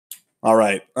All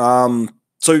right. I'll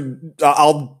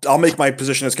make my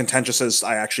position as contentious as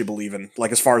I actually believe in,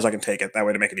 like as far as I can take it. That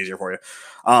way to make it easier for you.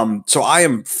 So I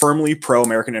am firmly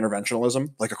pro-American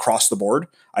interventionism, like across the board.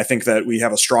 I think that we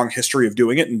have a strong history of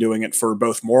doing it and doing it for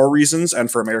both moral reasons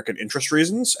and for American interest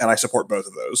reasons, and I support both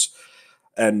of those.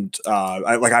 And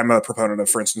I'm a proponent of,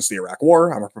 for instance, the Iraq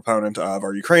War. I'm a proponent of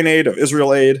our Ukraine aid, of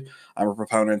Israel aid. I'm a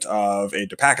proponent of aid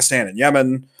to Pakistan and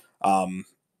Yemen.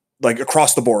 Like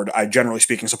across the board, I generally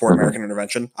speaking support Hmm. American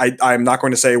intervention. I'm not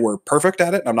going to say we're perfect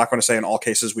at it. I'm not going to say in all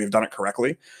cases we have done it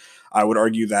correctly. I would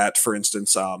argue that, for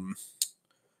instance, um,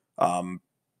 oh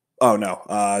no,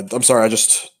 I'm sorry, I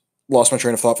just lost my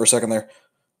train of thought for a second there.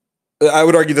 I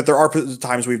would argue that there are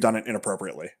times we've done it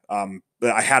inappropriately.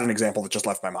 I had an example that just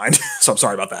left my mind, so I'm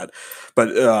sorry about that.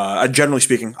 But generally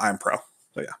speaking, I'm pro.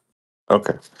 So yeah.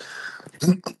 Okay.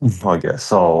 I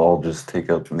guess I'll just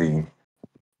take up the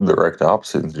direct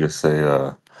opposite and just say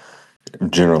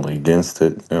generally against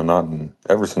it. Not in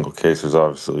every single case. There's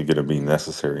obviously going to be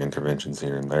necessary interventions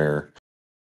here and there.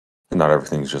 And not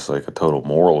everything's just like a total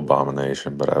moral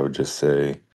abomination. But I would just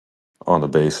say, on the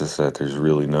basis that there's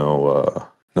really no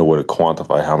way to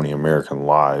quantify how many American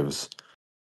lives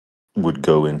would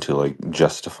go into like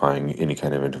justifying any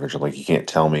kind of intervention. Like you can't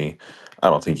tell me. I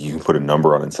don't think you can put a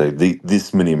number on it and say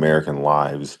this many American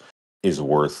lives is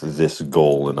worth this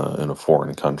goal in a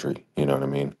foreign country. You know what I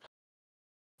mean?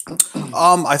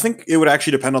 I think it would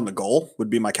actually depend on the goal. Would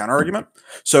be my counter argument.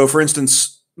 So, for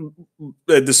instance,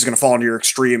 this is going to fall into your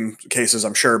extreme cases,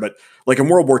 I'm sure, but like in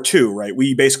World War II, right?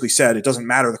 We basically said it doesn't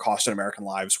matter the cost in American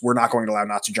lives. We're not going to allow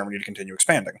Nazi Germany to continue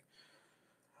expanding.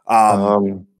 Um,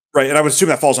 Um, right, and I would assume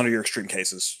that falls under your extreme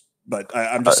cases. But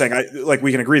I'm I, just saying, like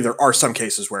we can agree there are some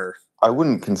cases where. I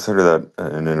wouldn't consider that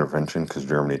an intervention because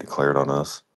Germany declared on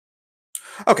us.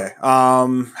 Okay.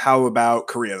 How about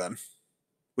Korea then?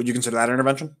 Would you consider that an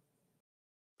intervention?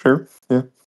 Sure. Yeah.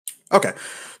 Okay.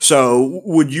 So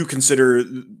would you consider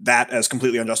that as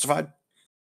completely unjustified?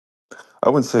 I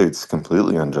wouldn't say it's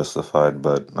completely unjustified,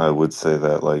 but I would say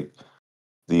that like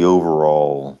the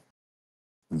overall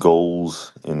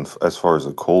goals in as far as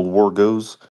the Cold War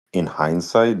goes, in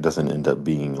hindsight, doesn't end up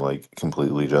being like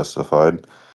completely justified.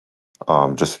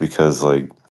 Just because I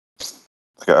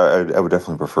would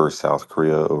definitely prefer South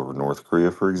Korea over North Korea,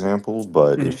 for example.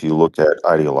 But Mhm. if you look at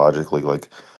ideologically, like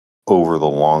over the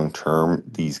long term,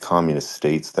 these communist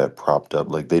states that propped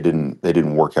up, like they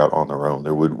didn't work out on their own.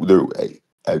 There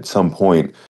at some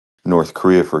point, North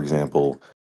Korea, for example,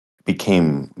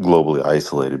 became globally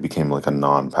isolated, became like a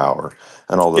non-power.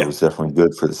 And although Yeah. it's definitely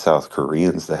good for the South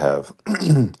Koreans to have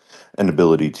an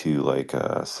ability to like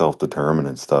self-determine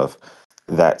and stuff,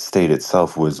 that state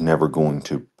itself was never going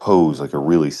to pose like a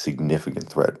really significant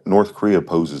threat. North Korea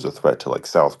poses a threat to like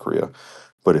South Korea,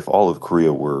 but if all of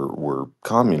Korea were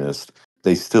communist,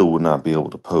 they still would not be able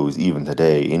to pose even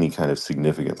today any kind of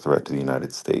significant threat to the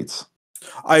United States.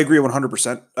 I agree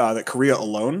 100% that Korea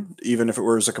alone, even if it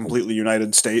was a completely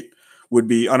united state, would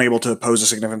be unable to pose a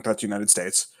significant threat to the United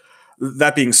States.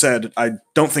 That being said, I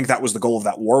don't think that was the goal of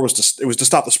that war. It was to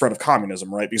stop the spread of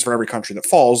communism, right? Because for every country that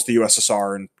falls, the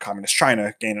USSR and communist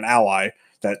China gain an ally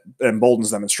that emboldens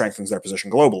them and strengthens their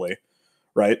position globally,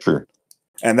 right? Sure.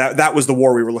 And that was the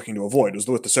war we were looking to avoid. Was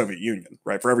with the Soviet Union,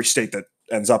 right? For every state that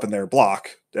ends up in their bloc,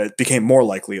 it became more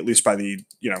likely, at least by the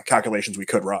calculations we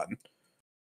could run.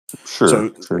 Sure.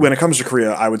 So Sure. when it comes to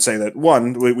Korea, I would say that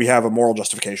one, we have a moral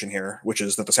justification here, which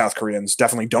is that the South Koreans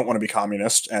definitely don't want to be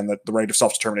communist, and that the right of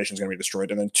self determination is going to be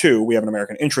destroyed. And then two, we have an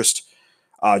American interest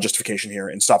justification here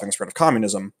in stopping the spread of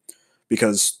communism,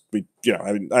 because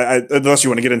unless you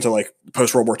want to get into like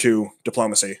post World War II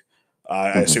diplomacy,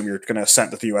 I Mhm. assume you're going to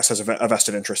assent that the U.S. has a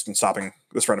vested interest in stopping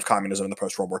the spread of communism in the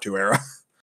post World War II era.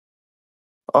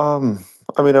 Um,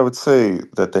 I mean, I would say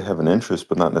that they have an interest,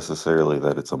 but not necessarily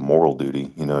that it's a moral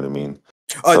duty. You know what I mean?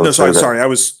 I No, would say sorry, that. sorry. I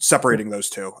was separating those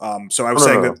two. So I Oh, was no,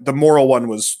 saying no, no. that the moral one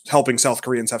was helping South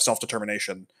Koreans have self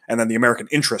determination, and then the American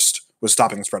interest was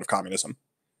stopping the spread of communism.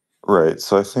 Right.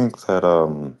 So I think that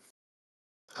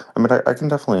I mean, I can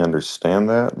definitely understand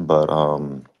that, but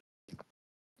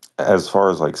as far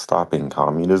as like stopping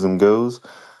communism goes,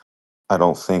 I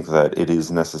don't think that it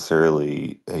is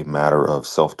necessarily a matter of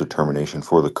self determination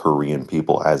for the Korean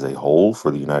people as a whole,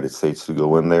 for the United States to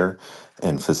go in there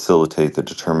and facilitate the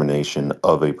determination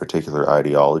of a particular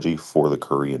ideology for the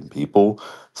Korean people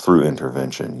through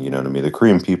intervention. You know what I mean? The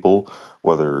Korean people,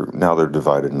 whether now they're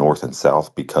divided north and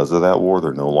south because of that war,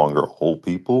 they're no longer a whole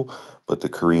people, but the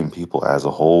Korean people as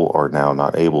a whole are now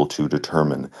not able to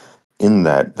determine in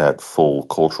that full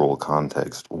cultural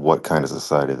context what kind of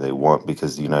society they want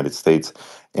because the United States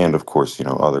and of course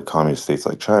other communist states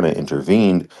like China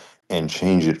intervened and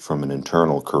change it from an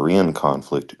internal Korean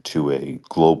conflict to a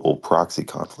global proxy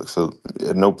conflict. So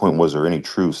at no point was there any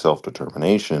true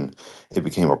self-determination. It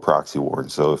became a proxy war.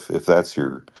 And so if that's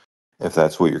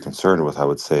what you're concerned with, I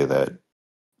would say that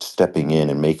stepping in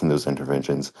and making those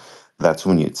interventions, that's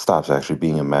when it stops actually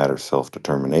being a matter of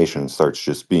self-determination and starts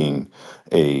just being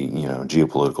a,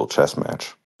 geopolitical chess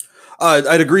match.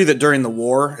 I'd agree that during the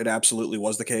war, it absolutely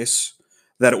was the case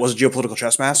that it was a geopolitical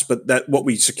chess match, but that what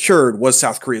we secured was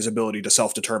South Korea's ability to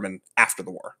self-determine after the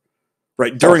war.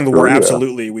 Right, during South the war, Korea.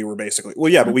 absolutely, we were basically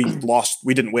well, yeah, but we lost.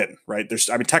 We didn't win. Right,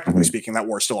 I mean, technically Mhm. speaking, that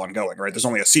war is still ongoing. Right, there's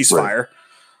only a Right. ceasefire,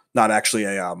 not actually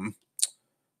a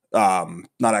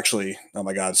not actually. Oh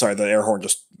my God, sorry, the air horn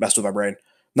just messed with my brain.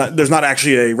 There's not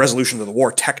actually a resolution to the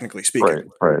war, technically speaking. Right.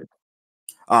 Right.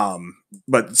 Um,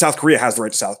 but South Korea has the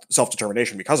right to self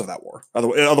determination because of that war.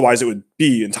 Otherwise, it would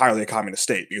be entirely a communist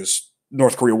state because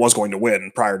North Korea was going to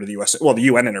win prior to the U.S. Well, the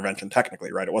UN intervention,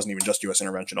 technically, right? It wasn't even just U.S.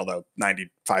 intervention, although 95%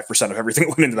 of everything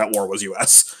that went into that war was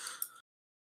U.S.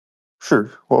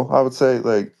 Sure. Well, I would say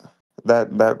like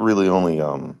that really only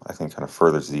I think kind of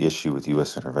furthers the issue with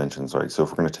U.S. interventions, right? So if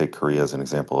we're going to take Korea as an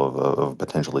example of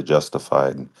potentially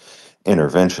justified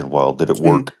intervention, well, did it Mhm.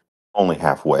 work only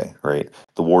halfway, right?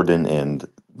 The war didn't end.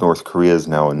 North Korea is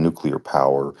now a nuclear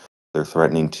power. They're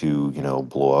threatening to,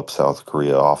 blow up South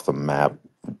Korea off the map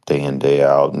day in, day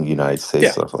out, and the United States,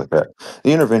 Yeah. stuff like that.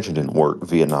 The intervention didn't work.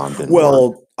 Vietnam didn't work.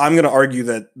 Well, I'm going to argue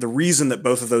that the reason that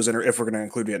both of those, if we're going to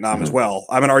include Vietnam as Hmm. well,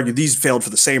 I'm going to argue these failed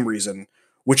for the same reason,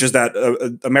 which is that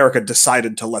America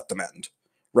decided to let them end.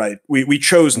 Right. We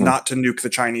chose Hmm. not to nuke the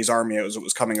Chinese army as it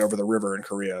was coming over the river in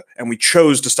Korea. And we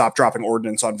chose to stop dropping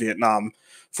ordnance on Vietnam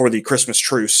for the Christmas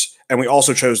truce. And we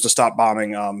also chose to stop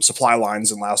bombing supply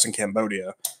lines in Laos and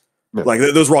Cambodia. Yeah. Like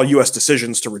those were all U.S.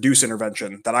 decisions to reduce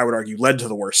intervention that I would argue led to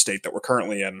the worst state that we're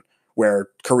currently in, where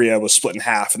Korea was split in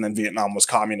half and then Vietnam was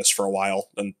communist for a while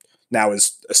and now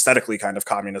is aesthetically kind of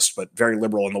communist, but very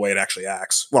liberal in the way it actually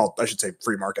acts. Well, I should say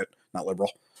free market, not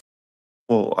liberal.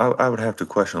 Well, I would have to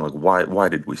question like why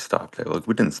did we stop there? Like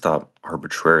we didn't stop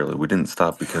arbitrarily. We didn't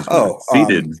stop because we were Oh,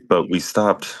 defeated, but we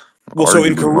stopped well, so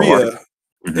arguably more like.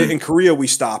 Hmm. In Korea, we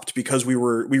stopped because we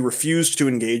refused to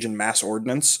engage in mass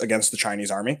ordnance against the Chinese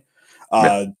army.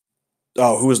 Yeah.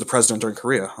 Uh, who was the president during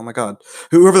Korea? Oh my God,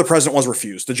 whoever the president was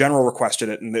refused. The general requested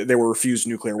it, and they were refused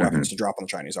nuclear weapons Hmm. to drop on the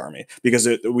Chinese army because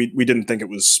we didn't think it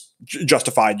was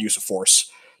justified use of force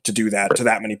to do that Right. to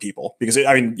that many people. Because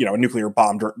I mean, a nuclear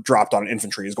bomb dropped on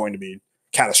infantry is going to be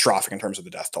catastrophic in terms of the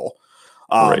death toll.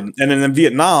 Right. And then in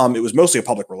Vietnam, it was mostly a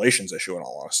public relations issue. In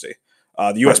all honesty,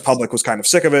 the U.S. Right. public was kind of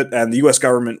sick of it, and the U.S.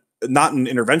 government, not in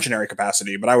interventionary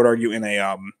capacity, but I would argue in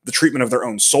the treatment of their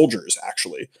own soldiers,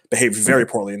 actually behaved very Mhm.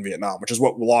 poorly in Vietnam, which is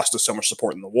what lost us so much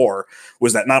support in the war.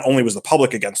 Was that not only was the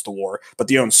public against the war, but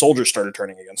the own soldiers started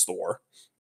turning against the war,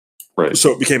 Right.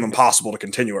 so it became impossible to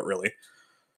continue it really.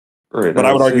 Right. But And I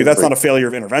I would would say argue that's like not a failure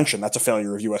of intervention; that's a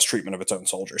failure of U.S. treatment of its own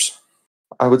soldiers.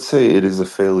 I would say it is a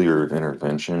failure of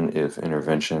intervention if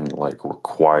intervention like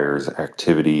requires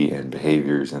activity and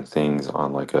behaviors and things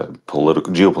on like a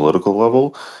political geopolitical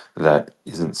level that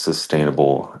isn't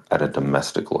sustainable at a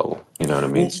domestic level. You know what I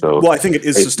mean? So Well, I think it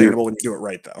is if you're sustainable when you do it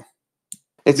right, though,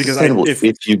 it's because I sustainable if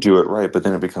if you do it right, but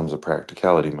then it becomes a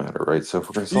practicality matter, right? So if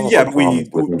we're going to solve yeah, our but problems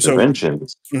with so.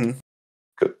 interventions, Mhm.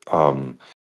 um,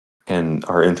 and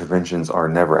our interventions are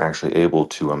never actually able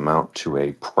to amount to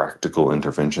a practical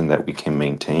intervention that we can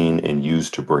maintain and use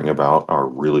to bring about our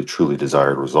really truly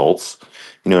desired results.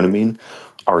 You know what I mean?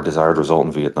 Our desired result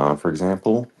in Vietnam, for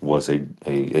example, was a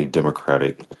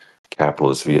democratic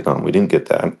capitalist Vietnam. We didn't get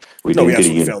that. We No, we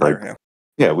didn't get a absolutely failed unified. there. Yeah.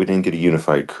 Yeah, we didn't get a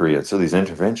unified Korea. So these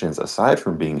interventions, aside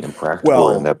from being impractical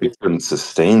and Well, that we couldn't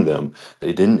sustain them,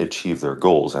 they didn't achieve their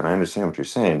goals. And I understand what you're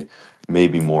saying,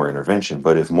 maybe more intervention.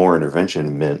 But if more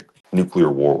intervention meant nuclear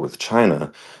war with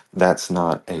China, that's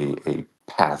not a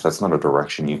path. That's not a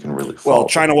direction you can really well, follow.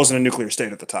 China wasn't a nuclear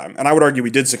state at the time, and I would argue we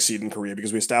did succeed in Korea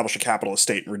because we established a capitalist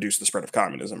state and reduced the spread of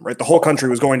communism. Right, the whole country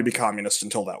was going to be communist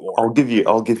until that war. I'll give you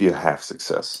a half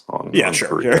success Yeah, on sure.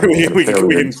 Korea Yeah, and a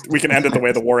failure. we can end it the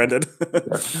way the war ended.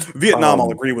 Yeah. Vietnam, I'll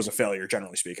Um, agree, was a failure,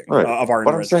 generally speaking, right. of our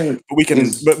What I'm intervention. saying But we can,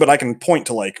 is, but I can point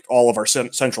to like all of our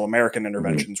Central American mhm,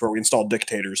 interventions where we installed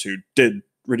dictators who did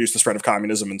reduce the spread of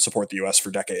communism and support the U.S.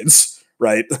 for decades,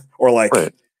 right? Or right.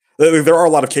 like there are a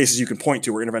lot of cases you can point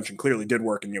to where intervention clearly did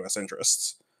work in U.S.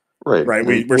 interests, Right. right? It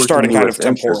We're worked in starting kind U.S. of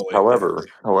interest. temporally, yeah.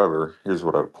 However, here's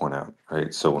what I would point out.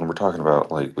 Right. So when we're talking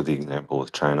about like with the example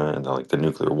with China and like the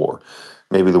nuclear war,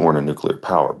 maybe they weren't a nuclear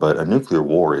power, but a nuclear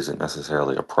war isn't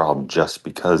necessarily a problem just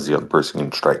because the other person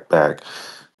can strike back.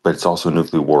 but it's also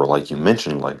nuclear war, like you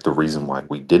mentioned. Like the reason why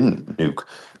we didn't nuke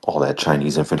all that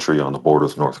Chinese infantry on the border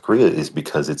with North Korea is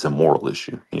because it's a moral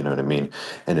issue. You know what I mean?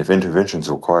 And if interventions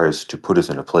requires to put us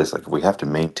in a place, like if we have to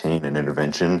maintain an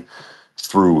intervention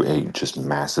through a just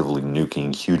massively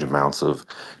nuking huge amounts of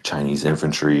Chinese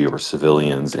infantry or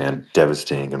civilians and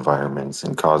devastating environments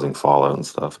and causing fallout and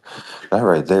stuff, that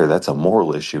right there, that's a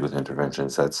moral issue with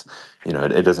interventions. That's,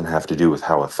 it doesn't have to do with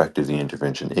how effective the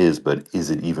intervention is, but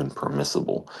is it even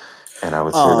permissible? And I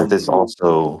would say that this Um,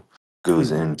 also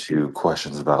goes into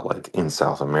questions about like in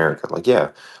South America. Like, yeah,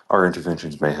 our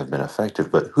interventions may have been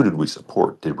effective, but who did we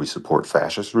support? Did we support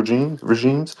fascist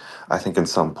regimes? I think in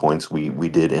some points we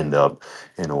did end up,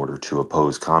 in order to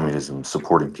oppose communism,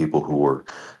 supporting people who were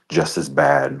just as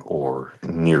bad or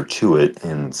near to it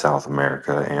in South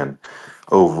America. And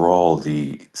overall,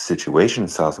 the situation in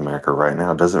South America right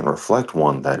now doesn't reflect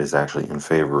one that is actually in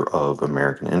favor of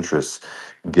American interests,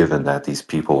 given that these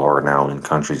people are now in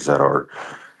countries that are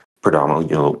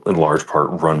predominantly, in large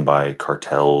part run by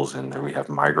cartels, and then we have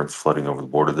migrants flooding over the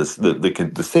border.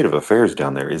 The state of affairs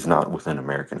down there is not within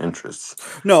American interests.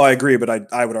 No, I agree,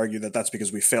 but I would argue that that's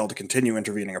because we failed to continue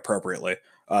intervening appropriately.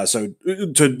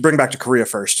 To bring back to Korea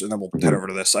first, and then we'll head Mhm. over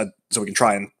to this, so we can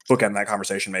try and bookend that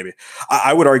conversation. Maybe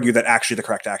I would argue that actually the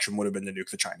correct action would have been to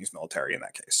nuke the Chinese military in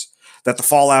that case. That the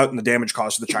fallout and the damage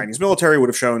caused to the Chinese military would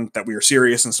have shown that we are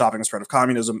serious in stopping the spread of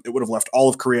communism. It would have left all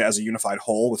of Korea as a unified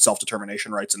whole with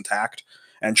self-determination rights intact,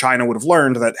 and China would have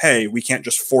learned that hey, we can't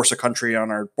just force a country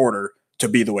on our border to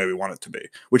be the way we want it to be,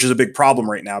 which is a big problem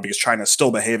right now because China is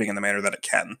still behaving in the manner that it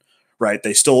can. Right?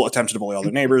 They still attempted to bully all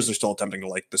their neighbors. They're still attempting to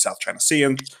like the South China Sea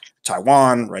and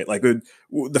Taiwan. Right? Like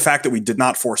the fact that we did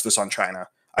not force this on China,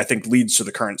 I think, leads to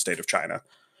the current state of China.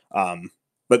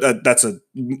 But that's a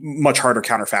much harder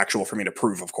counterfactual for me to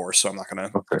prove, of course. So I'm not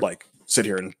going to Okay, like sit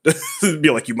here and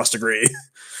be like, you must agree.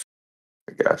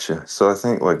 I gotcha. So I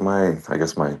think like I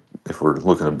guess if we're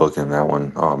looking at book in that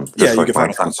one, Yeah, just you like get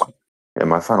final thoughts.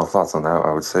 my final thoughts on that,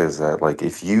 I would say is that like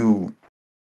if you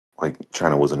like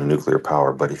China wasn't a nuclear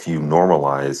power, but if you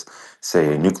normalize,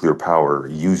 say, a nuclear power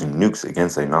using nukes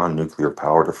against a non-nuclear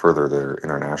power to further their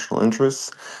international interests,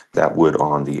 that would,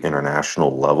 on the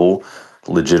international level,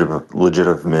 legitimize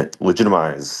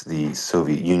the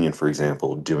Soviet Union, for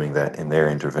example, doing that in their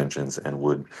interventions, and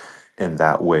would, in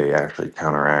that way, actually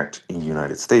counteract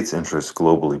United States interests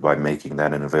globally by making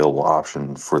that an available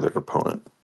option for their opponent.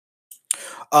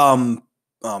 Um,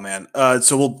 oh man.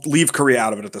 So we'll leave Korea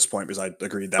out of it at this point because I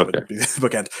agreed that Okay. would be the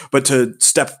bookend. But to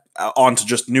step on to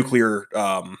just nuclear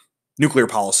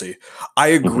policy,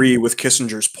 I Mhm. agree with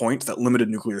Kissinger's point that limited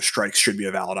nuclear strikes should be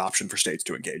a valid option for states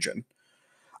to engage in.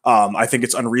 I think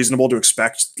it's unreasonable to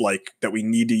expect like that we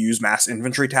need to use mass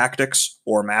infantry tactics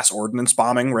or mass ordnance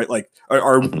bombing, right? Like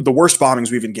Mhm. the worst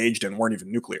bombings we've engaged in weren't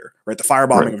even nuclear, right? The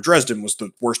firebombing Right. of Dresden was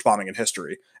the worst bombing in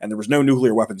history, and there was no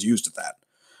nuclear weapons used at that.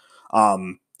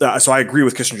 So I agree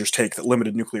with Kissinger's take that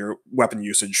limited nuclear weapon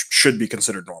usage should be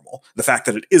considered normal. The fact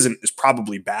that it isn't is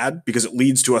probably bad because it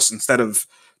leads to us, instead of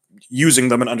using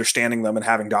them and understanding them and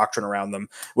having doctrine around them,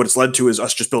 what it's led to is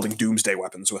us just building doomsday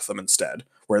weapons with them instead,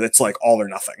 where it's like all or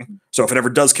nothing. So if it ever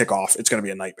does kick off, it's going to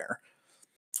be a nightmare.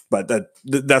 But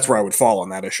that's where I would fall on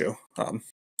that issue. I don't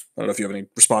know if you have any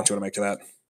response you want to make to that.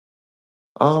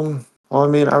 Well, I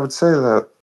mean, I would say that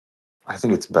I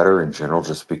think it's better in general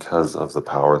just because of the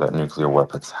power that nuclear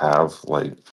weapons have.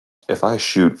 Like, if I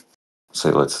shoot,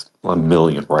 say, let's a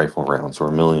million rifle rounds or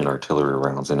a million artillery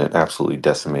rounds, and it absolutely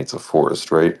decimates a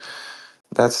forest, right?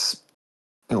 That's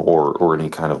or any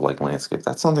kind of like landscape.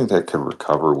 That's something that could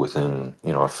recover within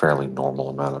a fairly normal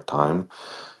amount of time.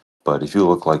 But if you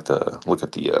look at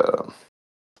the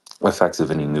effects of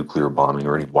any nuclear bombing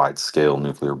or any wide scale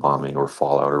nuclear bombing or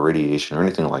fallout or radiation or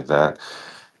anything like that,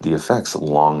 the effects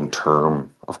long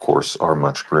term, of course, are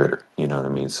much greater. You know what I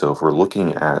mean? So if we're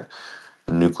looking at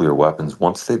nuclear weapons,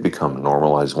 once they become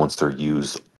normalized, once they're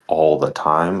used all the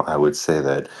time, I would say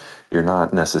that you're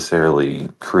not necessarily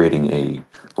creating a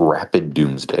rapid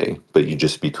doomsday, but you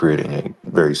just be creating a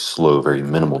very slow, very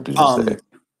minimal doomsday. Um,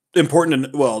 Important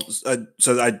and well,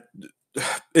 so I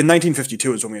in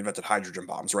 1952 is when we invented hydrogen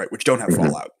bombs, right? Which don't have Hmm.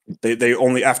 fallout. They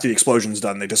only, after the explosion's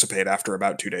done, they dissipate after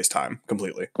about 2 days time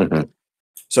completely. Hmm.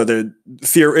 So the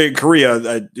theory in Korea,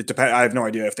 I have no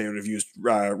idea if they would have used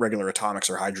regular atomics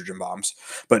or hydrogen bombs,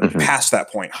 but Hmm. past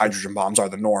that point, hydrogen bombs are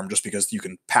the norm just because you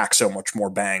can pack so much more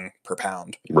bang per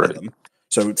pound in Right. them.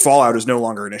 So fallout is no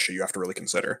longer an issue you have to really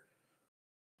consider.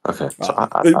 Okay. So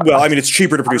Well, I mean, it's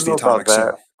cheaper to I produce don't the know about atomics,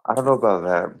 that. so I don't know about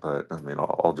that, but I mean,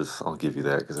 I'll give you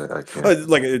that because I can't.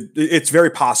 like it's very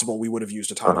possible we would have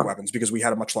used atomic Uh-huh. weapons because we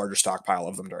had a much larger stockpile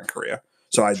of them during Korea.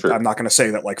 So Sure. I'm not going to say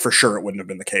that like for sure it wouldn't have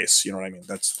been the case. You know what I mean?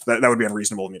 That would be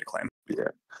unreasonable of me to claim. Yeah.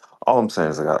 All I'm saying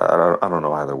is, like, I don't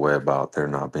know either way about there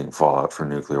not being fallout for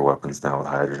nuclear weapons now with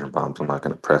hydrogen bombs. I'm not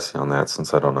going to press you on that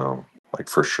since I don't know, like,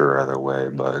 for sure either way.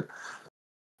 But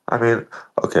I mean,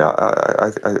 okay,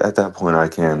 at that point, I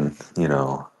can,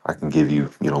 I can give you,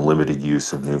 limited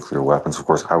use of nuclear weapons. Of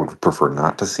course, I would prefer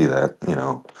not to see that.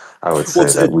 I would Well,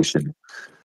 say that we should.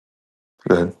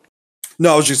 Go ahead.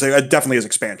 no, I was just saying it definitely is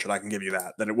expansion. I can give you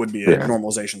that it would be a Yeah.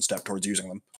 normalization step towards using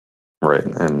them. Right.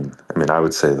 And I mean, I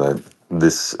would say that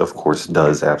this, of course,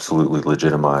 does absolutely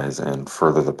legitimize and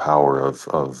further the power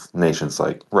of nations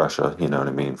like Russia. You know what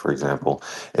I mean? For example,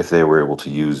 if they were able to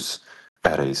use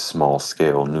at a small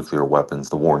scale nuclear weapons,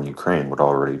 the war in Ukraine would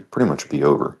already pretty much be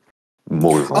over,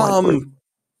 more than likely.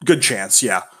 Good chance,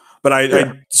 yeah. But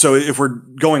Yeah. so if we're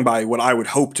going by what I would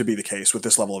hope to be the case with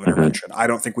this level of Hmm. intervention, I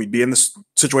don't think we'd be in this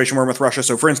situation we're in with Russia.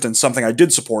 So, for instance, something I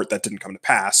did support that didn't come to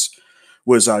pass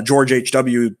was George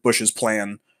H.W. Bush's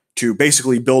plan to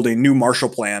basically build a new Marshall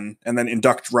Plan and then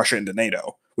induct Russia into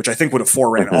NATO, which I think would have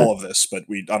foreran Hmm. all of this, but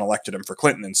we unelected him for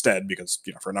Clinton instead because,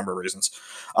 for a number of reasons.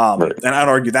 Right. And I'd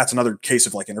argue that's another case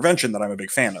of like intervention that I'm a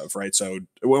big fan of, right? So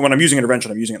when I'm using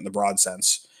intervention, I'm using it in the broad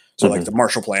sense. So like the Hmm.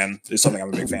 Marshall Plan is something I'm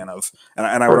a big fan of. And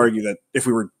I would Right. argue that if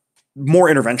we were more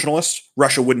interventionist,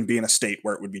 Russia wouldn't be in a state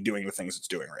where it would be doing the things it's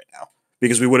doing right now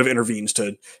because we would have intervened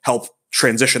to help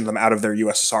transition them out of their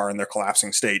USSR and their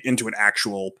collapsing state into an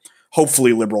actual,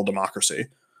 hopefully liberal democracy.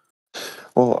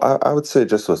 Well, I would say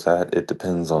just with that, it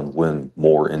depends on when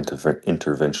more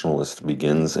interventionist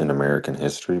begins in American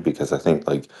history, because I think,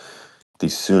 like, the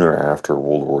sooner after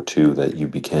World War II that you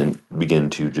begin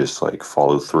to just like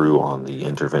follow through on the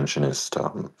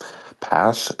interventionist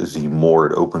path, the more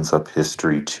it opens up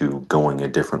history to going a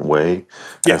different way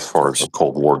Yeah, as of far as the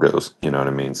course. Cold War goes. You know what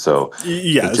I mean? So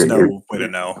Yeah, it, there's it, no way to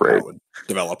know how right. it would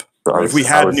develop. So Right? If we I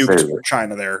had would say nuked that,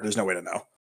 China there's no way to know.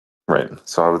 right.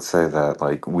 So I would say that,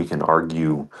 like, we can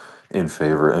argue in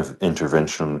favor of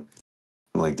intervention,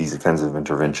 like these kinds of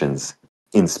interventions,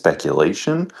 in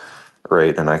speculation,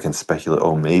 right? And I can speculate,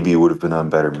 oh, maybe it would have been done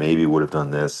better, maybe it would have done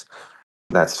this.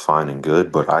 That's fine and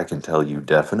good, but I can tell you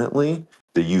definitely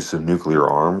the use of nuclear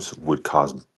arms would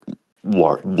cause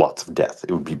lots of death.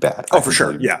 It would be bad. Oh, I for can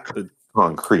tell sure. you Yeah.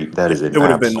 concrete. That Yeah. is It an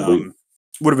absolute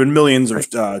would have been millions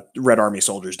right. of Red Army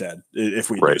soldiers dead if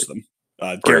we'd Right. used them.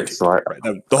 Right. Guaranteed. Right.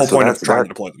 The whole So point of that's trying that. to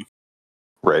deploy them.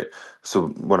 Right. So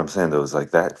what I'm saying though is,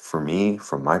 like, that for me,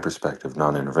 from my perspective,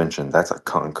 non-intervention, that's a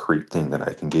concrete thing that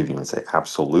I can give you and say,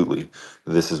 absolutely,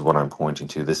 this is what I'm pointing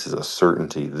to. This is a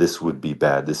certainty. This would be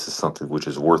bad. This is something which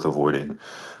is worth avoiding.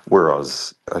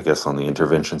 Whereas, I guess on the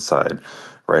intervention side,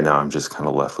 right now I'm just kind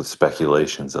of left with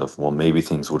speculations of, well, maybe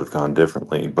things would have gone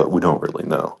differently, but we don't really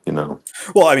know.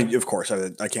 Well, I mean, of course,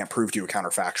 I can't prove to you a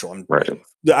counterfactual. Right.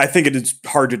 I think it is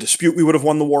hard to dispute we would have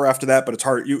won the war after that, but it's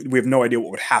hard. We have no idea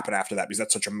what would happen after that because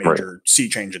that's such a Right. major sea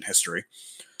change in history.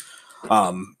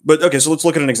 But okay, so let's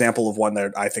look at an example of one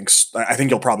that I think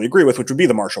you'll probably agree with, which would be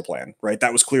the Marshall Plan. Right,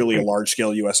 that was clearly a large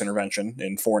scale U.S. intervention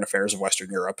in foreign affairs of Western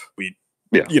Europe.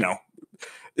 Yeah.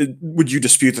 Would you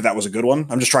dispute that was a good one?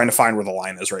 I'm just trying to find where the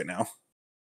line is right now.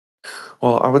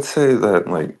 Well, I would say that,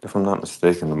 like, if I'm not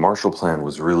mistaken, the Marshall Plan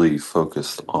was really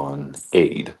focused on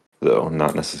aid, though,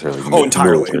 not necessarily Oh,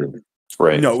 entirely. military.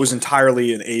 Right. No, it was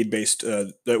entirely an aid based.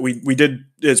 That we did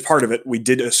as part of it. We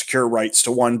did secure rights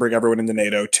to one, bring everyone into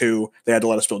NATO. Two, they had to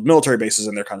let us build military bases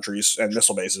in their countries and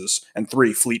missile bases. And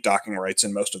three, fleet docking rights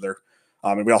in most of their.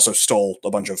 And we also stole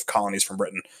a bunch of colonies from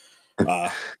Britain.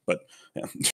 But yeah,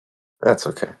 That's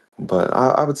okay. But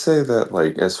I would say that,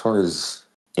 like, as far as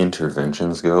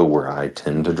interventions go, where I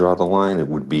tend to draw the line, it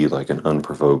would be like an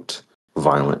unprovoked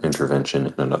violent intervention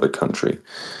in another country.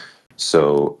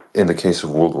 So, in the case of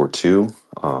World War II,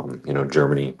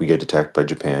 Germany, we get attacked by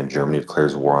Japan. Germany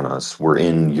declares war on us. We're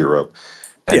in Europe,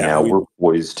 and yeah, now we're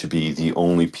poised to be the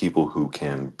only people who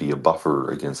can be a buffer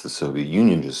against the Soviet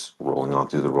Union just rolling on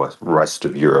through the rest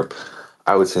of Europe.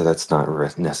 I would say that's not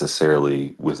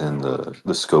necessarily within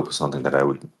the scope of something that I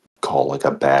would call like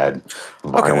a bad,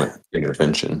 okay. violent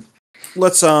intervention.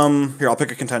 Let's here. I'll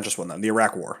pick a contentious one then. The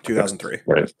Iraq War, Okay. 2003.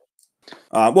 Right.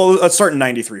 Well, let's start in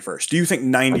 93 first. Do you think Mhm.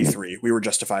 93 we were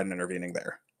justified in intervening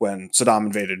there when Saddam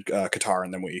invaded Qatar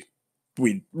and then we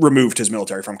removed his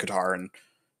military from Qatar and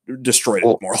destroyed it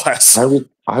Well, more or less?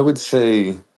 I would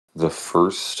say the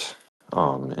first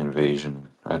invasion.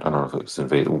 I don't know if it was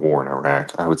invaded war in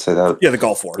Iraq. I would say that Yeah, the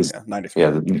Gulf War. is, Yeah, 93.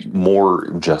 yeah, more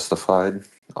justified.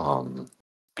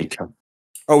 Because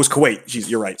Oh, it was Kuwait. Jeez,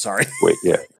 you're right. Sorry. wait,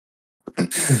 yeah.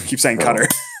 Keep saying No,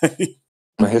 Qatar.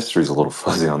 my history's a little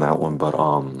fuzzy on that one, but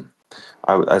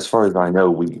as far as I know,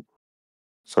 we.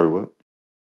 Sorry, what?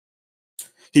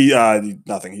 He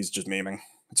nothing. He's just memeing.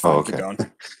 It's Oh, fine. Keep okay. going.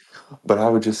 But I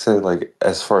would just say, like,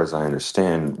 as far as I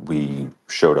understand, we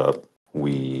showed up,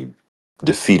 we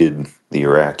defeated the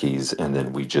Iraqis, and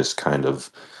then we just kind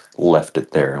of left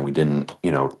it there. And we didn't,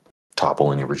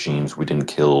 topple any regimes. We didn't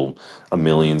kill a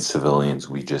million civilians.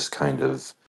 We just kind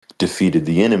of defeated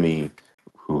the enemy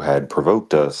who had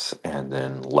provoked us and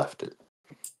then left it.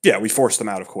 Yeah, we forced them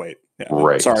out of Kuwait. Yeah,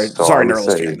 Right. sorry, So I sorry, would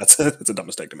Nerlens fan. say, That's a dumb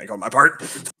mistake to make on my part.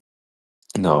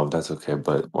 no, that's okay.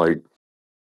 But, like,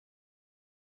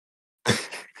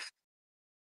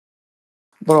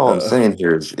 but all I'm Uh, saying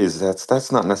here is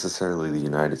that's not necessarily the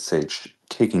United States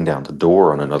kicking down the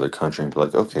door on another country and be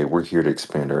like, okay, we're here to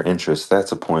expand our interests.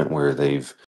 That's a point where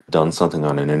they've done something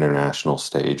on an international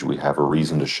stage. We have a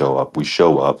reason to show up. We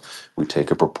show up, we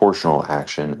take a proportional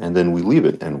action, and then we leave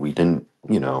it. And we didn't,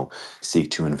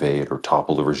 seek to invade or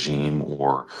topple the regime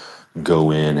or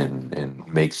go in and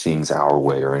make things our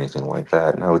way or anything like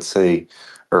that. And I would say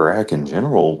Iraq in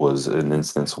general was an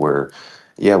instance where,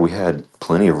 yeah, we had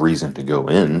plenty of reason to go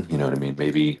in, you know what I mean?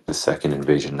 Maybe the second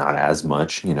invasion, not as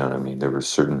much, you know what I mean? There were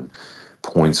certain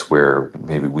points where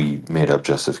maybe we made up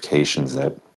justifications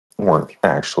that weren't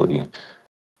actually,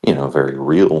 very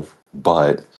real.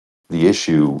 But the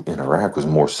issue in Iraq was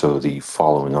more so the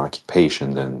following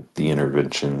occupation than the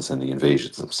interventions and the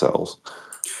invasions themselves.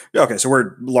 okay, so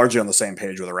we're largely on the same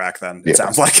page with Iraq. Then it Yeah.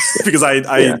 sounds like Yeah. because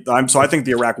Yeah. I think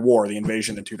the Iraq War, the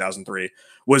invasion in 2003,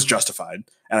 was justified,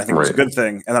 and I think it was a Right. good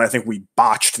thing. And then I think we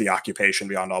botched the occupation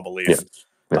beyond all Yeah. belief.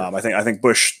 Yeah. I think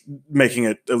Bush making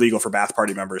it illegal for Ba'ath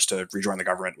Party members to rejoin the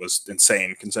government was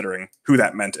insane, considering who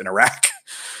that meant in Iraq.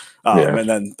 Yeah. And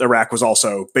then Iraq was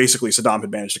also basically Saddam had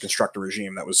managed to construct a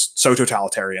regime that was so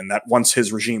totalitarian that once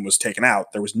his regime was taken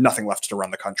out, there was nothing left to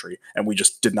run the country, and we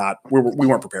just did not. We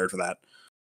weren't prepared for that.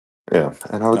 Yeah,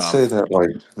 and I would Um, say that,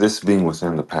 like, this being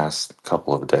within the past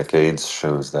couple of decades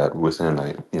shows that within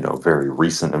a very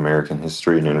recent American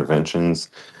history and interventions,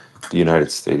 the United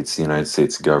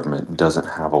States government doesn't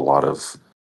have a lot of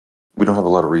we don't have a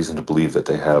lot of reason to believe that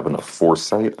they have enough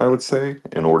foresight, I would say,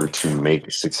 in order to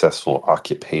make successful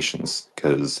occupations.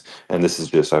 Because, and this is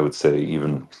just, I would say,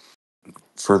 even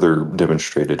further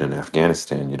demonstrated in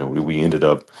Afghanistan.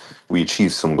 We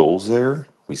achieved some goals there.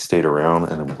 We stayed around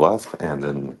and then left, and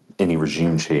then any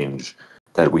regime change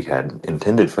that we had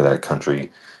intended for that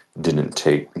country didn't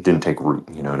take root.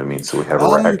 You know what I mean? So we have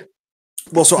um, Iraq.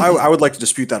 well, so I would like to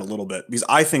dispute that a little bit because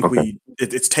I think Okay.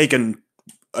 it's taken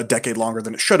a decade longer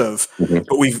than it should have, Mhm.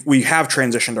 but we have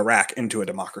transitioned Iraq into a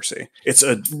democracy. It's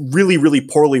a really really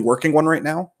poorly working one right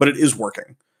now, but it is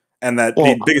working. And that the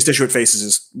Well, biggest issue it faces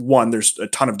is one, there's a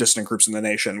ton of dissident groups in the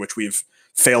nation, which we've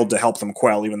failed to help them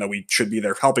quell, even though we should be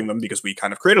there helping them because we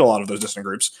kind of created a lot of those dissident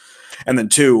groups. And then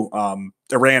two,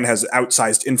 Iran has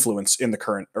outsized influence in the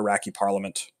current Iraqi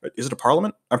parliament. Is it a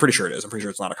parliament? I'm pretty sure it is. I'm pretty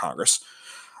sure it's not a Congress.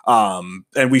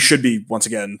 And we should be, once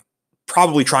again,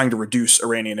 probably trying to reduce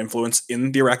Iranian influence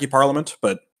in the Iraqi parliament.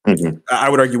 But mhm. I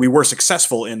would argue we were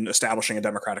successful in establishing a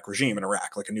democratic regime in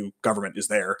Iraq. Like a new government is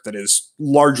there that is,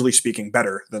 largely speaking,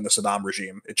 better than the Saddam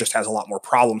regime. It just has a lot more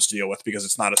problems to deal with because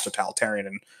it's not as totalitarian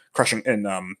and crushing and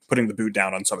putting the boot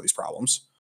down on some of these problems.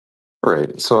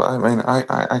 Right. So I mean,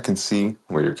 I can see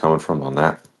where you're coming from on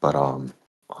that, but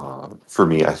for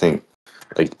me, I think,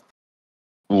 like,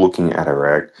 looking at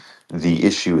Iraq, the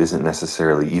issue isn't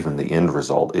necessarily even the end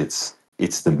result. It's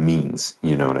the means.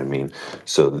 You know what I mean?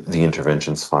 So the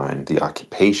intervention's fine, the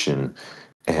occupation,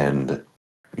 and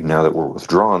now that we're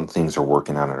withdrawn, things are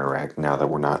working out in Iraq. Now that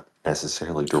we're not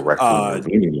necessarily directly Uh,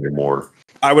 intervening anymore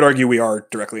I would argue we are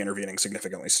directly intervening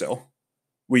significantly still.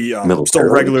 We still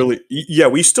militarily. regularly, yeah,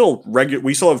 we still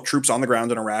have troops on the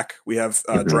ground in Iraq. We have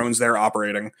Hmm. drones there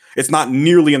operating. It's not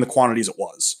nearly in the quantities it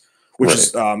was, which Right.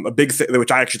 is a big thing,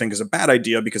 which I actually think is a bad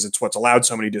idea because it's what's allowed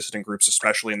so many dissident groups,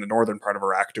 especially in the northern part of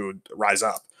Iraq, to rise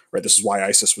up. Right, this is why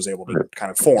ISIS was able to Right.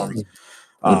 kind of form.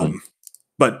 Hmm. Um,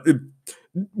 but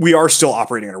we are still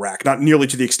operating in Iraq, not nearly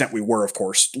to the extent we were, of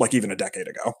course, like even a decade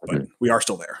ago, but we are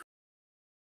still there.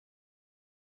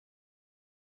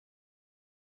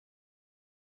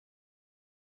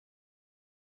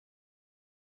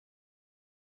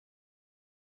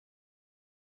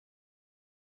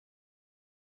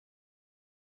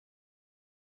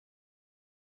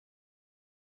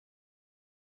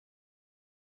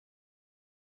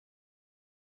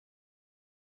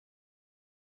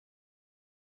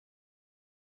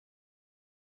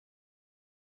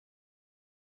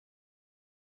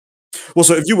 Well,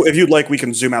 so if you'd like, we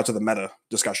can zoom out to the meta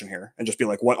discussion here and just be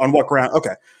like, what on what ground?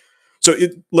 Okay, so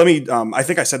let me. I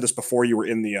think I said this before you were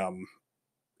in the.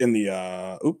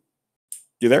 Oop,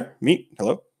 you there? Meet.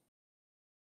 Hello.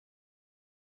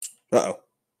 Uh oh.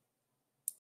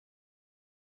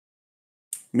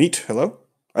 Meet, hello?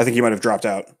 I think you might have dropped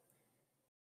out.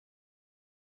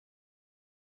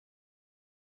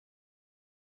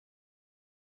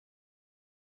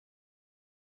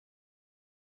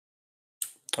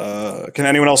 Can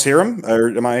anyone else hear him? Or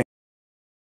am I?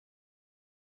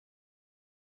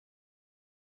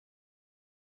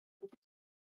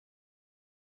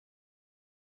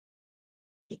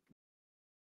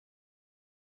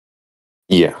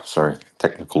 Yeah, sorry,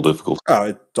 technical difficulty. Oh,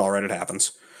 it's all right. It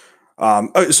happens.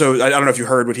 So I don't know if you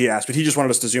heard what he asked, but he just wanted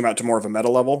us to zoom out to more of a meta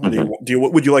level.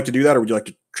 Mhm. Would you like to do that, or would you like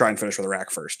to try and finish with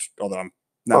Iraq first? Although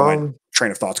now my Um,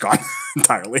 train of thought's gone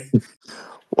entirely.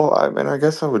 well, I mean, I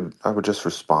guess I would just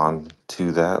respond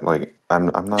to that. Like, I'm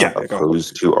Yeah, not yeah, go ahead.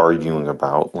 opposed to arguing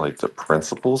about like the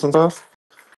principles and stuff.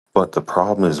 But the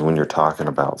problem is when you're talking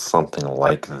about something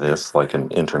like this, like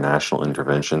an international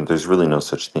intervention, there's really no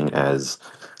such thing as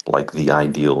like the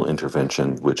ideal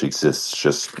intervention, which exists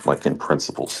just like in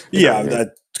principles. You know what I Yeah, mean?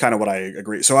 that's kind of what I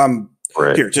agree. So I'm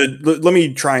Right. here to let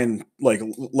me try and like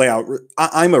lay out.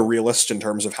 I'm a realist in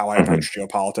terms of how I Hmm. approach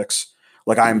geopolitics.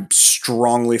 Like I'm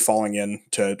strongly falling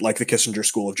into like the Kissinger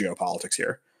school of geopolitics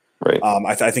here. Right.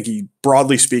 I think he,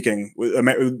 broadly speaking,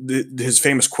 his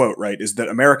famous quote, right, is that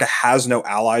America has no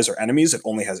allies or enemies; it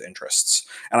only has interests.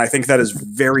 And I think that is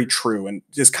very true, and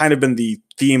has kind of been the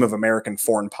theme of American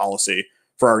foreign policy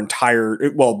for our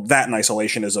entire. Well, that and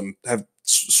isolationism have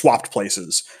swapped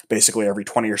places basically every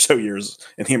 20 or so years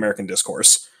in the American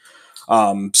discourse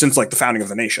since like the founding of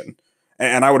the nation.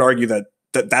 And I would argue that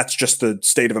that's just the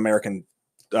state of American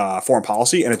foreign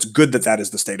policy, and it's good that that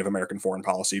is the state of American foreign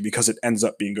policy because it ends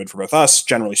up being good for both us,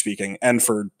 generally speaking, and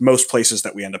for most places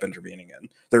that we end up intervening in.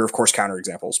 There are of course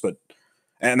counterexamples, but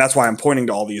and that's why I'm pointing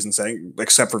to all these and saying,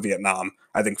 except for Vietnam,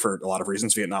 I think for a lot of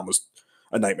reasons Vietnam was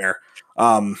a nightmare.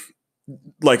 Um,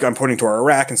 like I'm pointing to our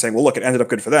Iraq and saying, well, look, it ended up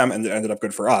good for them and it ended up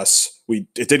good for us.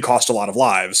 It did cost a lot of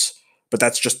lives, but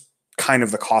that's just kind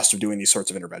of the cost of doing these sorts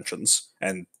of interventions.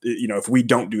 And if we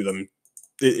don't do them,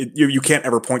 you can't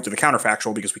ever point to the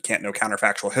counterfactual because we can't know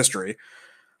counterfactual history.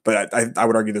 But I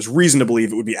would argue there's reason to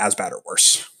believe it would be as bad or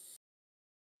worse.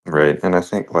 Right. And I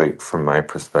think like from my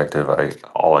perspective, I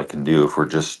all I can do if we're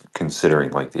just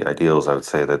considering like the ideals, I would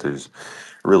say that there's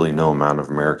really no amount of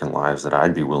American lives that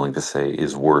I'd be willing to say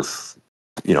is worth,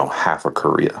 half of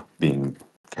Korea being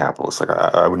capitalist. Like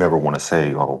I would never want to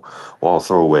say, oh, well, I'll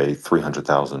throw away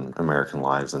 300,000 American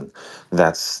lives, and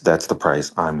that's the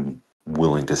price I'm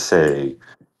willing to say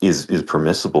is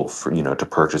permissible for to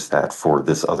purchase that for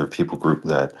this other people group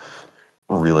that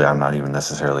really I'm not even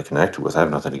necessarily connected with. I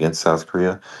have nothing against South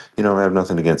Korea. I have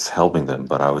nothing against helping them,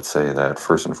 but I would say that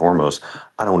first and foremost,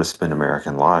 I don't want to spend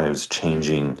American lives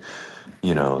changing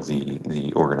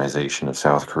the organization of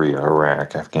South Korea,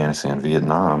 Iraq, Afghanistan,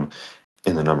 Vietnam,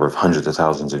 in the number of hundreds of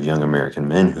thousands of young American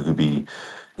men who could be,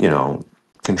 you know,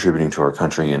 contributing to our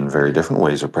country in very different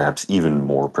ways, or perhaps even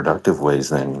more productive ways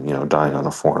than, dying on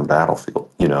a foreign battlefield.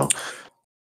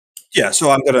 Yeah,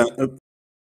 so I'm gonna.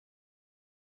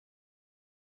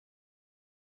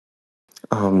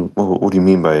 What do you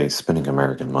mean by spending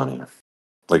American money?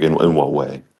 Like in what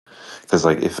way? Because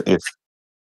like if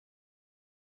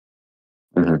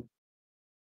Mhm.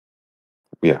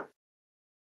 Yeah,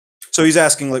 So he's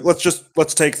asking like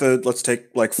let's take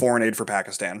like foreign aid for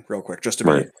Pakistan real quick, just to be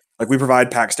right. like we provide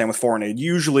Pakistan with foreign aid,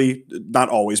 usually not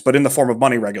always, but in the form of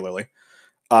money regularly.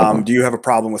 Uh-huh. Do you have a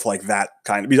problem with like that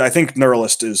kind of? Because I think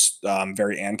Neuralist is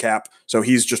very ANCAP, so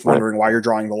he's just Right. wondering why you're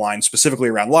drawing the line specifically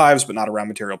around lives, but not around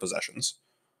material possessions.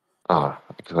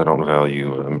 Because I don't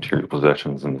value material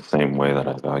possessions in the same way that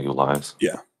I value lives.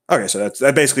 Yeah. Okay, so that's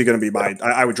basically going to be Yeah.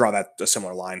 my. I would draw that a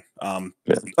similar line.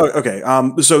 Yeah. Okay.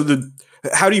 So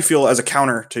how do you feel as a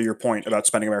counter to your point about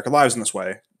spending American lives in this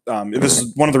way? This Mhm.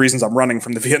 is one of the reasons I'm running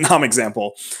from the Vietnam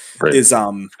example. Right. Is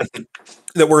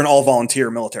that we're an all volunteer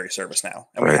military service now,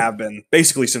 and we Right. have been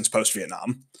basically since post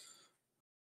Vietnam.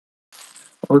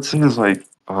 Well, it seems like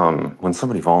when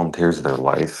somebody volunteers their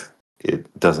life,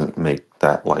 it doesn't make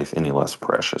that life any less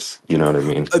precious. You know what I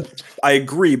mean? I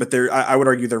agree, but I would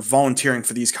argue they're volunteering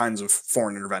for these kinds of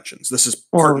foreign interventions. This is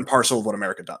part Well, and parcel of what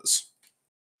America does.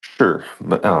 sure,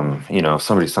 but if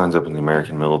somebody signs up in the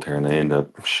American military and they end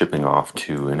up shipping off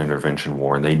to an intervention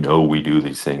war, and they know we do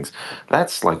these things,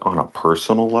 that's like on a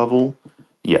personal level.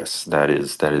 Yes, that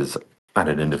is at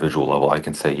an individual level. I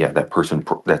can say, yeah, that person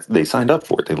that they signed up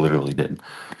for it, they literally did.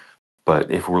 But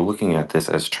if we're looking at this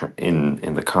as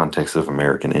in the context of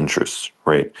American interests,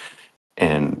 right,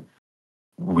 and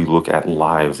we look at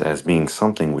lives as being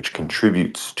something which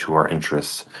contributes to our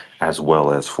interests as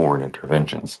well as foreign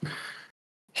interventions.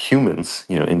 Humans,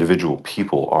 individual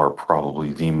people are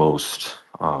probably the most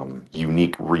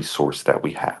unique resource that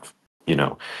we have.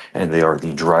 and they are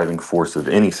the driving force of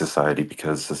any society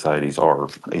because societies are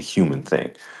a human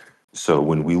thing. So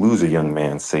when we lose a young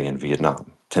man, say in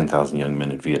Vietnam, 10,000 young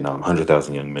men in Vietnam,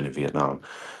 100,000 young men in Vietnam,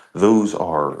 those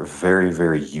are very,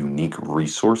 very unique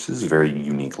resources, very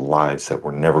unique lives that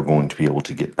we're never going to be able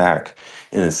to get back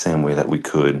in the same way that we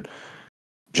could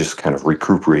just kind of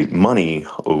recuperate money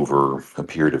over a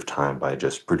period of time by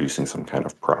just producing some kind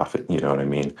of profit. You know what I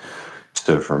mean?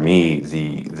 So for me,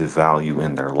 the value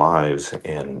in their lives,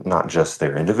 and not just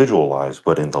their individual lives,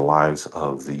 but in the lives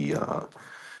of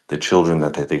the children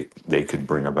that they could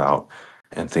bring about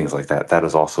and things like that. That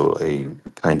is also a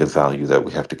kind of value that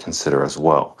we have to consider as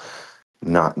well.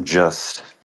 Not just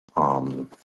um,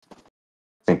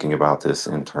 thinking about this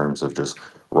in terms of just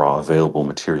raw available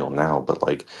material now, but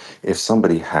like if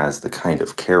somebody has the kind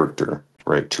of character,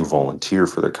 right, to volunteer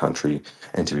for their country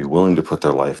and to be willing to put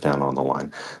their life down on the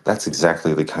line, that's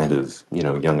exactly the kind of,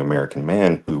 young American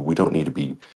man who we don't need to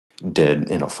be dead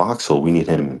in a foxhole. We need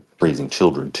him raising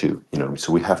children too,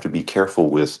 So we have to be careful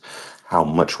with how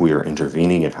much we are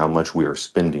intervening and how much we are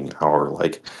spending our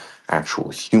like actual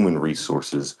human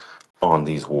resources on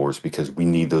these wars because we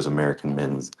need those American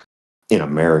men in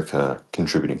America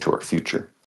contributing to our future.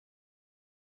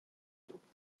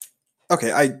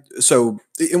 Okay, so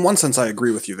in one sense I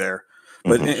agree with you there,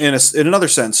 but Hmm. in another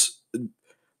sense,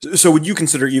 so would you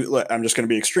consider I'm just going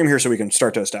to be extreme here so we can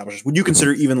start to establish this. Would you Hmm.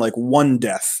 consider even like one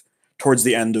death towards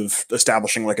the end of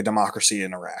establishing like a democracy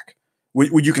in Iraq?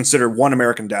 Would you consider one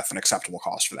American death an acceptable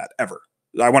cost for that ever?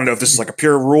 I want to know if this is like a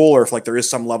pure rule or if like there is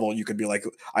some level you could be like,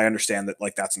 I understand that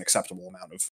like that's an acceptable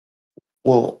amount of.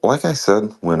 Well, like I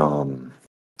said when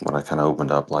I kind of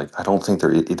opened up, like I don't think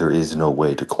there is no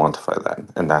way to quantify that,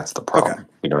 and that's the Okay. problem.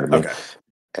 You know what I mean? Okay.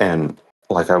 And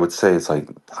like I would say, it's like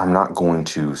I'm not going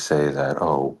to say that,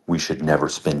 oh, we should never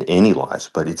spend any lives,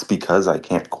 but it's because I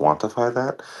can't quantify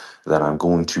that that I'm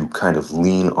going to kind of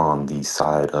lean on the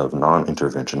side of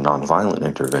non-intervention, non-violent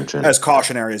intervention As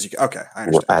cautionary as you can. Okay, I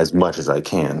understand. as much as I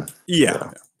can. Yeah.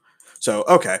 Yeah. So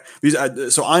okay,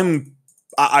 so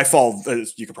I fall,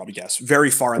 as you could probably guess,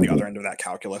 very far on the Mhm. other end of that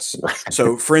calculus.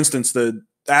 So for instance,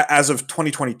 as of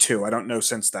 2022, I don't know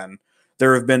since then,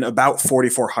 there have been about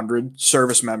 4,400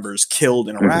 service members killed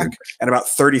in Mhm. Iraq and about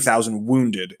 30,000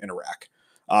 wounded in Iraq.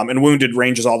 And wounded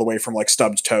ranges all the way from like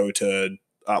stubbed toe to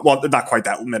well, not quite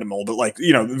that minimal, but like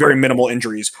very Right. minimal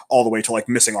injuries all the way to like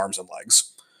missing arms and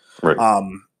legs. Right.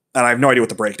 And I have no idea what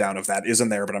the breakdown of that is in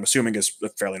there, but I'm assuming is a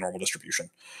fairly normal distribution.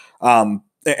 And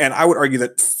I would argue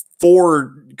that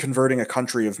for converting a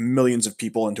country of millions of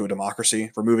people into a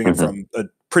democracy, removing it Mhm. from a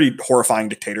pretty horrifying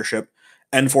dictatorship,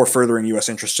 and for furthering U.S.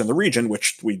 interests in the region,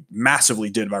 which we massively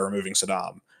did by removing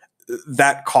Saddam,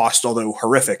 that cost, although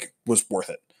horrific, was worth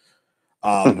it.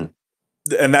 Um, Mhm.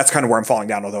 and that's kind of where I'm falling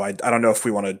down. Although I don't know if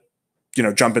we want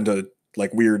to, jump into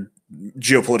like weird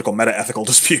geopolitical meta ethical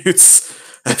disputes.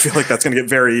 I feel like that's going to get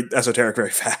very esoteric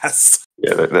very fast.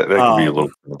 Yeah, that could be a little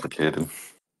Um, complicated.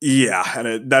 yeah,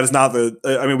 and that is not the.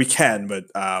 I mean, we can, but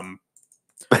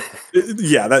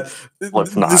yeah, that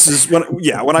Let's this not. is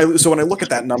when I look at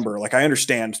that number, like I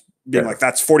understand being Yeah. like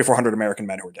that's 4,400 American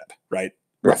men who are dead, right?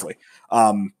 Yeah. Roughly,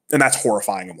 and that's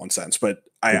horrifying in one sense. But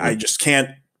I Mhm. just can't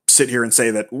sit here and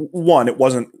say that one, it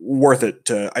wasn't worth it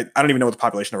to. I don't even know what the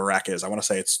population of Iraq is. I want to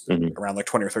say it's Mhm. around like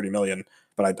 20 or 30 million,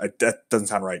 but that doesn't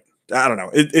sound right. I don't know.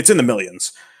 It's in the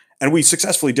millions, and we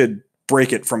successfully did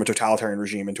break it from a totalitarian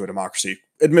regime into a democracy.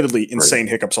 Admittedly, Right. insane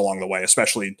hiccups along the way,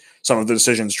 especially some of the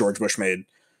decisions George Bush made,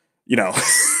 you know,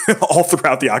 all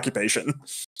throughout the occupation.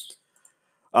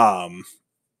 Um,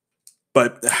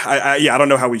 but I don't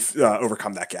know how we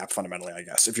overcome that gap fundamentally. I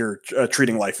guess if you're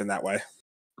treating life in that way.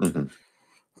 Mhm.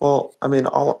 Well, I mean,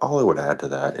 all I would add to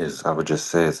that is I would just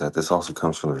say is that this also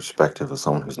comes from the perspective of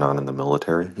someone who's not in the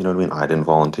military. You know what I mean? I didn't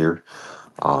volunteer,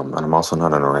 and I'm also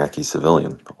not an Iraqi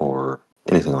civilian or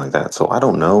anything like that. So I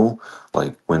don't know,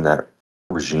 like, when that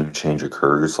regime change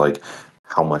occurs, like,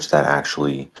 how much that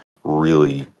actually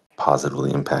really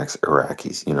positively impacts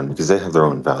Iraqis. Because they have their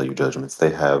own value judgments. They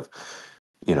have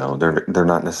they're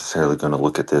not necessarily going to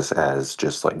look at this as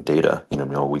just like data.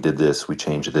 No, we did this, we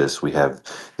changed this, we have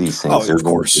these things. Oh, They're of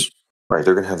going to, course. right,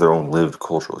 they're going to have their own lived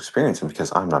cultural experience. And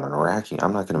because I'm not an Iraqi,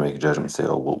 I'm not going to make a judgment and say,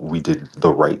 oh, well, we did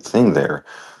the right thing there.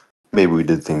 Maybe we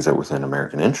did things that were within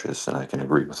American interests, and I can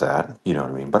agree with that. You know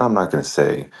what I mean? But I'm not going to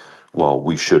say, well,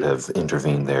 we should have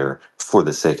intervened there for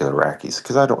the sake of the Iraqis,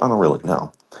 because I don't really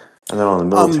know. And then on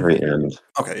the Um. military end,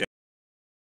 Okay. Yeah.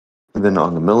 and then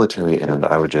on the military end,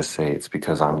 I would just say it's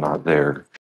because I'm not there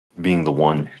being the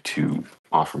one to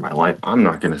offer my life. I'm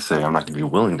not going to be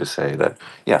willing to say that,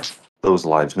 yes, those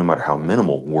lives, no matter how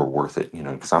minimal, were worth it,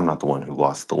 because I'm not the one who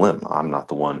lost the limb. I'm not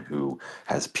the one who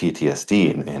has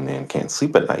PTSD and can't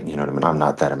sleep at night. You know what I mean? I'm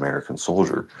not that American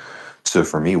soldier. So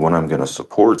for me, what I'm going to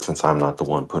support, since I'm not the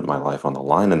one putting my life on the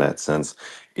line in that sense,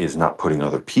 is not putting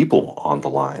other people on the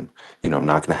line. I'm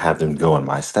not going to have them go in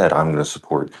my stead. I'm going to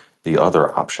support the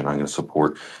other option. I'm going to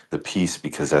support the peace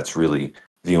because that's really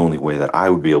the only way that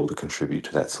I would be able to contribute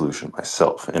to that solution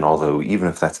myself. And although even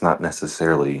if that's not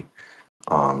necessarily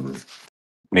um,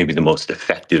 maybe the most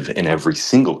effective in every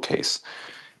single case,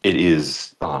 it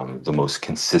is the most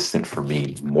consistent for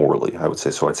me morally, I would say.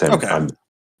 So I'd say I'm, Okay. I'm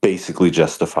basically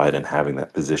justified in having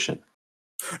that position.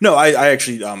 No, I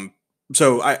actually,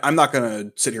 so I'm not going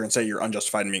to sit here and say you're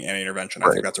unjustified in being anti-intervention. I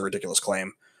think Right. that's a ridiculous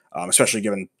claim, especially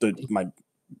given my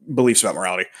beliefs about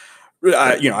morality.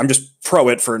 Right. I'm just pro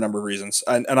it for a number of reasons.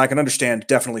 And I can understand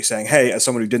definitely saying, hey, as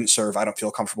someone who didn't serve, I don't feel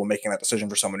comfortable making that decision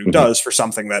for someone who Mhm. does, for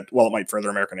something that, while it might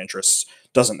further American interests,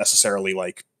 doesn't necessarily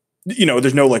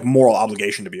there's no moral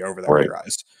obligation to be over there in Right. your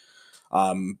eyes.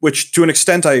 Which to an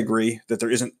extent, I agree that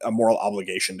there isn't a moral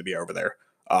obligation to be over there.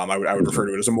 I would refer Mhm.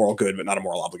 to it as a moral good, but not a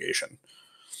moral obligation.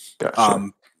 Gotcha.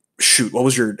 Um, Shoot, what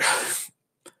was your?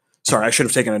 Sorry, I should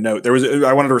have taken a note.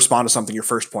 I wanted to respond to something. Your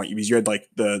first point, because you had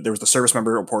there was the service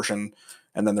member portion,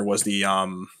 and then there was the.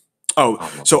 Um,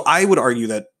 So I would argue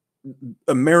that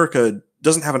America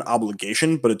doesn't have an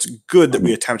obligation, but it's good that we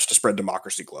mhm. attempt to spread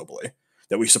democracy globally.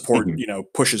 That we support, Mhm.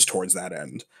 pushes towards that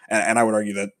end. And I would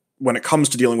argue that when it comes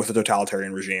to dealing with a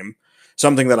totalitarian regime,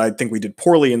 something that I think we did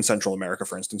poorly in Central America,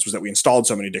 for instance, was that we installed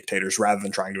so many dictators rather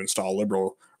than trying to install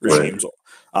liberal Right. regimes.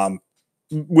 Um,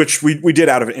 which we did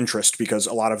out of interest because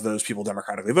a lot of those people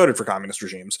democratically voted for communist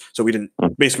regimes. So we didn't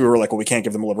Mhm. basically we were like, well, we can't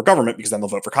give them a liberal government because then they'll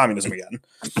vote for communism again.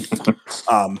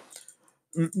 Um,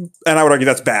 and I would argue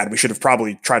that's bad. We should have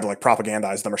probably tried to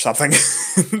propagandize them or something.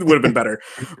 It would have been better.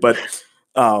 But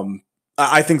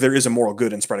I think there is a moral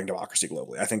good in spreading democracy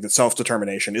globally. I think that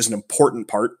self-determination is an important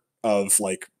part of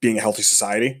being a healthy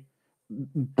society.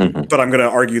 Mhm. But I'm going to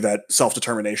argue that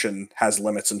self-determination has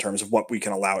limits in terms of what we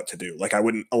can allow it to do. I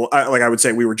wouldn't, I would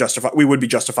say we would be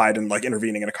justified in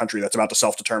intervening in a country that's about to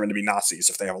self-determine to be Nazis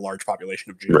if they have a large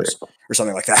population of Right. Jews or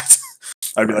something like that.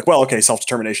 I'd be Right. like, well, okay,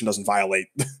 self-determination doesn't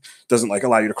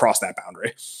allow you to cross that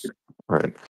boundary.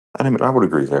 Right. And I mean, I would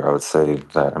agree there. I would say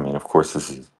that, I mean, of course, this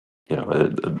is, an Yeah, we're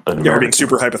being American,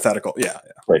 super hypothetical. Yeah,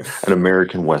 right? An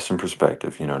American Western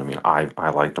perspective. You know what I mean? I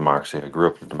like democracy. I grew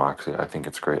up with democracy. I think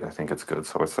it's great. I think it's good.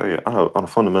 So I'd say on a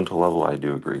fundamental level, I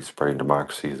do agree. Spreading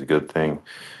democracy is a good thing.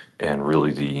 And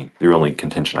really, the only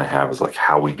contention I have is like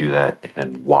how we do that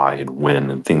and why and when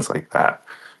and things like that.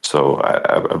 So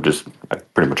I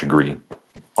pretty much agree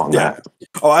on yeah. that.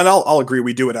 Oh, and I'll agree.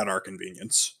 We do it at our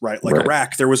convenience, right? Like Right.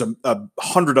 Iraq, there was a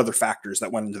hundred other factors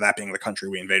that went into that being the country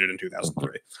we invaded in Mhm.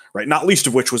 2003, right? Not least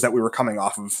of which was that we were coming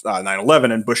off of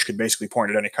 9/11, and Bush could basically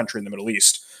point at any country in the Middle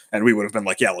East, and we would have been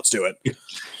like, yeah, let's do it.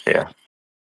 Yeah.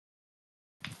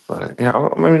 But yeah,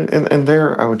 I mean, and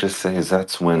there, I would just say is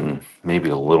that's when maybe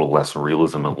a little less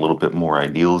realism, a little bit more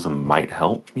idealism might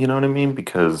help. You know what I mean?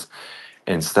 Because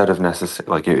instead of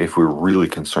necessarily like if we're really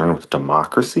concerned with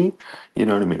democracy, you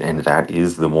know what I mean, and that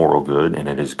is the moral good, and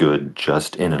it is good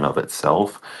just in and of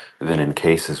itself. Then in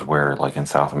cases where, like in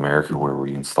South America, where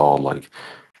we installed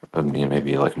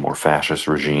maybe like a more fascist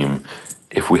regime,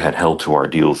 if we had held to our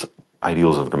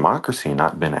ideals of democracy and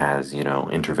not been as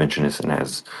interventionist and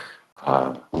as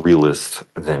realist,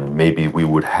 then maybe we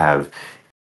would have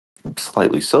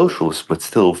slightly socialist, but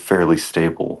still fairly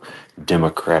stable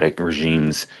democratic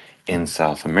regimes in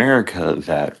South America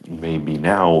that may be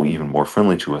now even more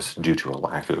friendly to us due to a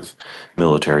lack of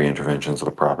military interventions or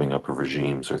the propping up of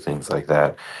regimes or things like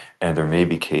that. And there may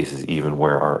be cases even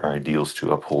where our ideals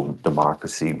to uphold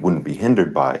democracy wouldn't be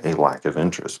hindered by a lack of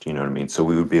interest. You know what I mean? So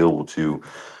we would be able to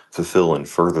fulfill and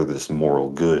further this moral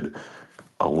good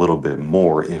a little bit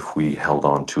more if we held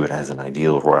on to it as an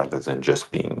ideal rather than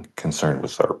just being concerned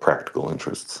with our practical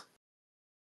interests.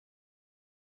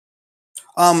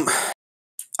 Um,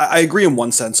 I agree in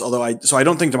one sense, although I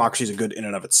don't think democracy is a good in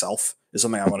and of itself. Is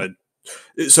something I want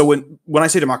to. So when I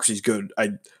say democracy is good,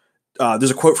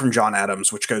 there's a quote from John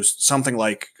Adams which goes something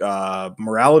like,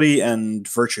 "Morality and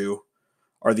virtue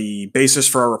are the basis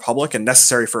for a republic and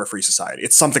necessary for a free society."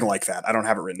 It's something like that. I don't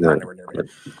have it written down Right. anywhere near me,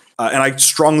 and I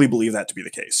strongly believe that to be the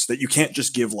case. That you can't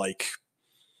just give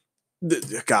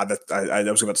God, that I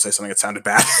was about to say something that sounded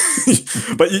bad,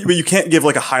 but you can't give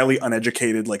a highly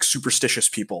uneducated, superstitious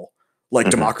people Hmm.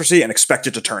 democracy and expect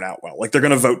it to turn out well. They're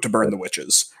going to vote to burn Right. the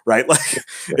witches, right?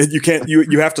 Yeah. You can't.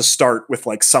 You have to start with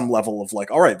some level of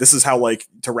all right, this is how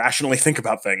to rationally think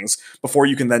about things before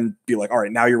you can then be all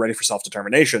right, now you're ready for self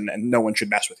determination, and no one should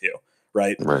mess with you,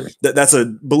 right? Right. That's a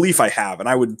belief I have, and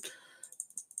I would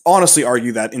honestly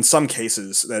argue that in some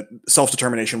cases that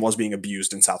self-determination was being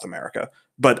abused in South America.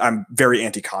 But I'm very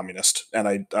anti-communist,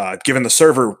 and given the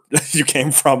server you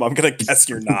came from, I'm gonna guess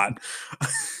you're not.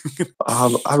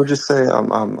 I would just say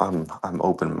I'm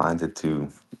open minded to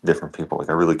different people. Like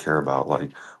I really care about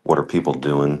like what are people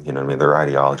doing. You know what I mean? Their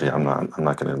ideology. I'm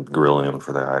not going to grill anyone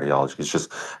for their ideology. It's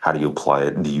just how do you apply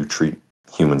it? Do you treat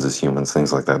humans as humans?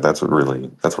 Things like that. That's what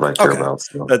I care Okay, about.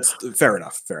 So. that's fair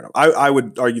enough. Fair enough. I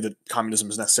would argue that communism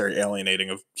is necessary alienating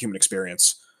of human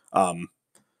experience,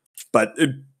 but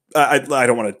I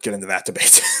don't want to get into that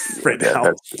debate right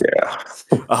now. Yeah.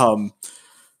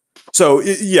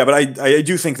 Yeah, but I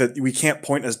do think that we can't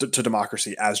point to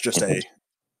democracy as just a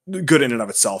good in and of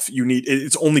itself.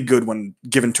 It's only good when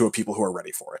given to a people who are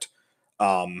ready for it.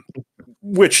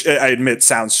 Which I admit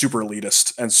sounds super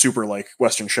elitist and super like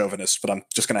Western chauvinist, but I'm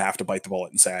just going to have to bite the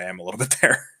bullet and say I am a little bit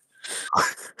there.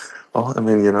 Well, I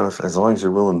mean, as long as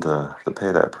you're willing to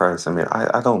pay that price, I mean,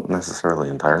 I don't necessarily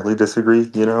entirely disagree,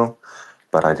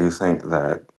 but I do think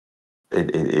that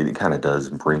it kind of does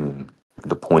bring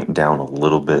the point down a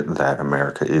little bit that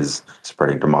America is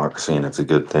spreading democracy and it's a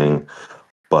good thing.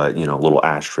 But, a little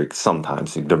asterisk,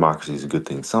 sometimes democracy is a good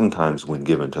thing. Sometimes when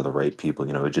given to the right people,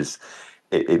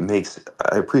 it makes,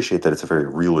 I appreciate that it's a very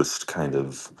realist kind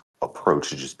of approach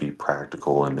to just be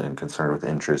practical and concerned with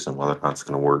interest and whether or not it's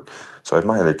going to work. So I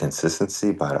admire the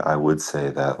consistency, but I would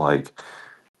say that like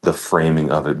the framing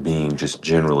of it being just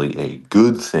generally a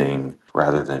good thing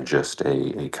rather than just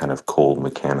a kind of cold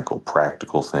mechanical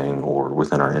practical thing or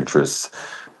within our interests.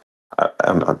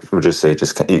 I would just say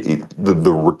just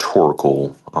the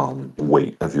rhetorical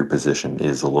weight of your position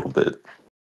is a little bit,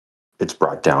 it's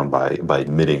brought down by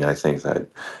admitting, I think, that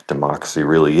democracy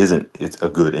really isn't, it's a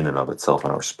good in and of itself,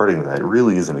 and our spreading that it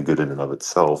really isn't a good in and of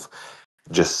itself.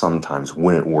 Just sometimes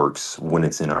when it works, when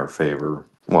it's in our favor,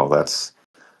 well, that's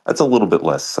a little bit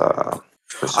less I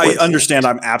persuasive. understand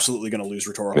I'm absolutely going to lose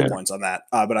rhetorical Yeah, points on that,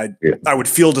 but yeah, I would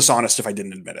feel dishonest if I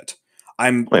didn't admit it.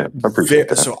 yeah. I appreciate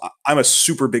that. I'm a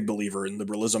super big believer in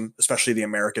liberalism, especially the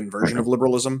American version of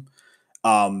liberalism.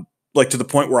 Like to the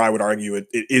point where I would argue it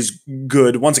is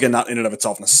good. Once again, not in and of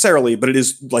itself necessarily, but it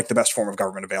is like the best form of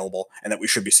government available, and that we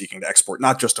should be seeking to export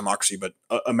not just democracy but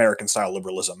American style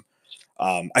liberalism.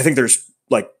 I think there's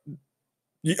like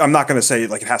I'm not going to say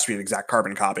like it has to be an exact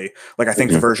carbon copy. Like I think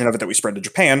the Mhm. version of it that we spread to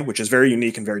Japan, which is very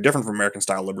unique and very different from American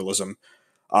style liberalism,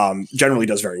 generally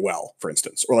does very well. For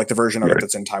instance, or like the version of it Right.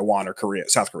 that's in Taiwan or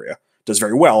South Korea does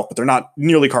very well, but they're not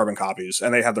nearly carbon copies,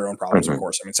 and they have their own problems, of Mhm.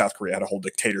 course. I mean, South Korea had a whole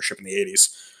dictatorship in the '80s,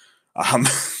 um,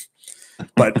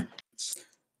 but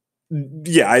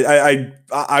yeah,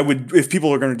 I would, if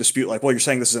people are going to dispute like, well, you're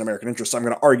saying this is an American interest, I'm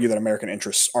going to argue that American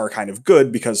interests are kind of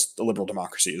good because the liberal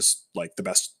democracy is like the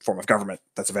best form of government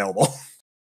that's available.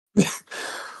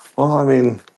 Well, I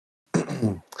mean,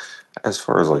 as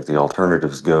far as like the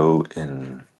alternatives go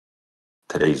in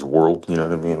today's world, you know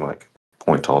what I mean? Like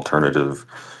point to alternative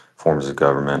forms of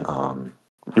government.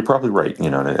 You're probably right.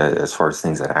 As far as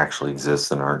things that actually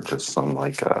exist and aren't just some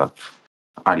like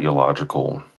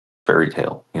ideological fairy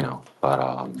tale.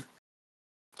 But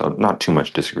so not too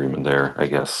much disagreement there, I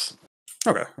guess.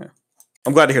 Okay, yeah.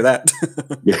 I'm glad to hear that.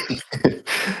 Yeah.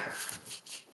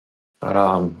 But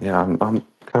yeah, I'm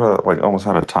kind of like almost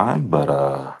out of time, but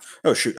Oh shoot.